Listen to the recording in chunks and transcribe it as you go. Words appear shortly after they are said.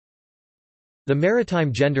The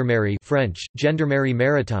Maritime Gendarmerie French, Gendarmerie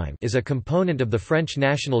Maritime is a component of the French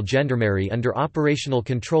National Gendarmerie under operational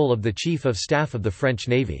control of the Chief of Staff of the French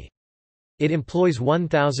Navy. It employs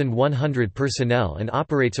 1,100 personnel and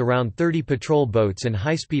operates around 30 patrol boats and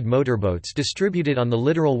high-speed motorboats distributed on the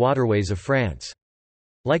littoral waterways of France.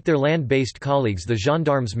 Like their land-based colleagues, the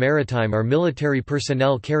gendarmes maritimes are military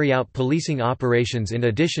personnel carry out policing operations in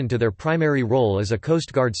addition to their primary role as a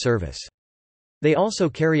Coast Guard service. They also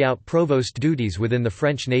carry out provost duties within the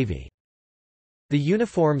French Navy. The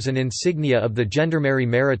uniforms and insignia of the Gendarmerie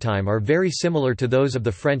Maritime are very similar to those of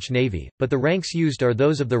the French Navy, but the ranks used are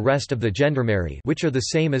those of the rest of the Gendarmerie, which are the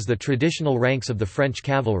same as the traditional ranks of the French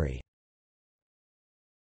cavalry.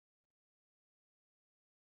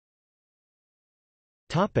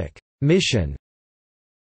 Mission.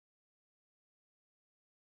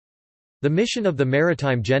 The mission of the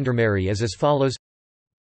Maritime Gendarmerie is as follows: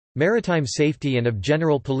 maritime safety and of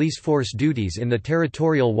general police force duties in the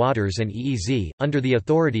territorial waters and EEZ, under the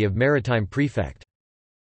authority of Maritime Prefect.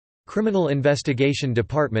 Criminal Investigation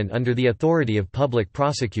Department under the authority of Public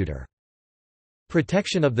Prosecutor.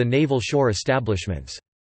 Protection of the naval shore establishments.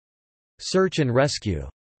 Search and rescue.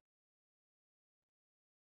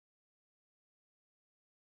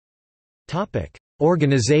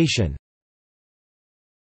 Organization.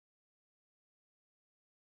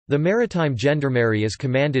 The Maritime Gendarmerie is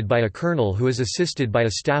commanded by a colonel who is assisted by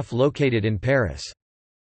a staff located in Paris.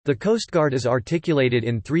 The Coast Guard is articulated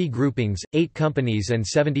in 3 groupings, 8 companies and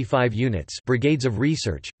 75 units: brigades of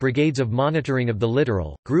research, brigades of monitoring of the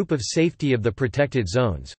littoral, group of safety of the protected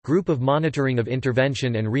zones, group of monitoring of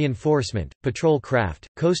intervention and reinforcement, patrol craft,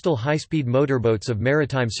 coastal high-speed motorboats of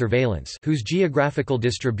maritime surveillance, whose geographical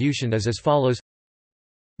distribution is as follows: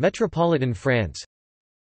 Metropolitan France,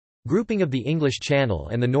 grouping of the English Channel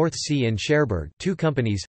and the North Sea in Cherbourg, 2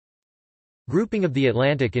 companies. Grouping of the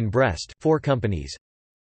Atlantic in Brest, 4 companies.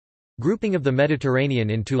 Grouping of the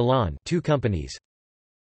Mediterranean in Toulon, 2 companies.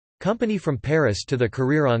 Company from Paris to the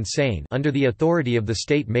Carrère-en-Seine under the authority of the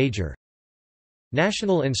State Major.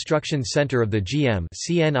 National Instruction Center of the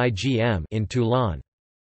CNIGM in Toulon.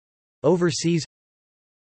 Overseas: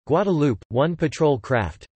 Guadeloupe, 1 patrol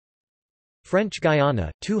craft. French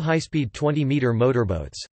Guiana, 2 high-speed 20-meter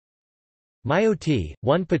motorboats. Mayotte,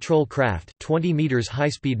 1 patrol craft, 20 meters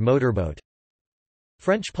high-speed motorboat.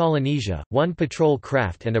 French Polynesia, 1 patrol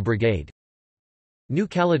craft and a brigade. New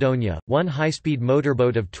Caledonia, 1 high-speed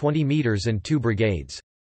motorboat of 20 meters and 2 brigades.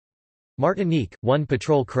 Martinique, 1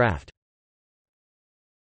 patrol craft.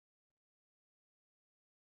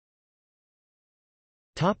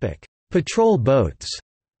 Patrol boats.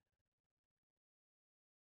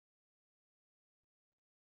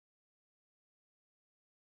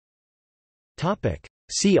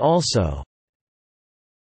 See also: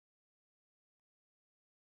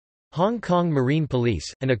 Hong Kong Marine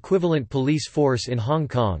Police, an equivalent police force in Hong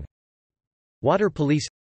Kong. Water Police.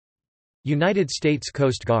 United States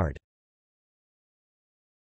Coast Guard.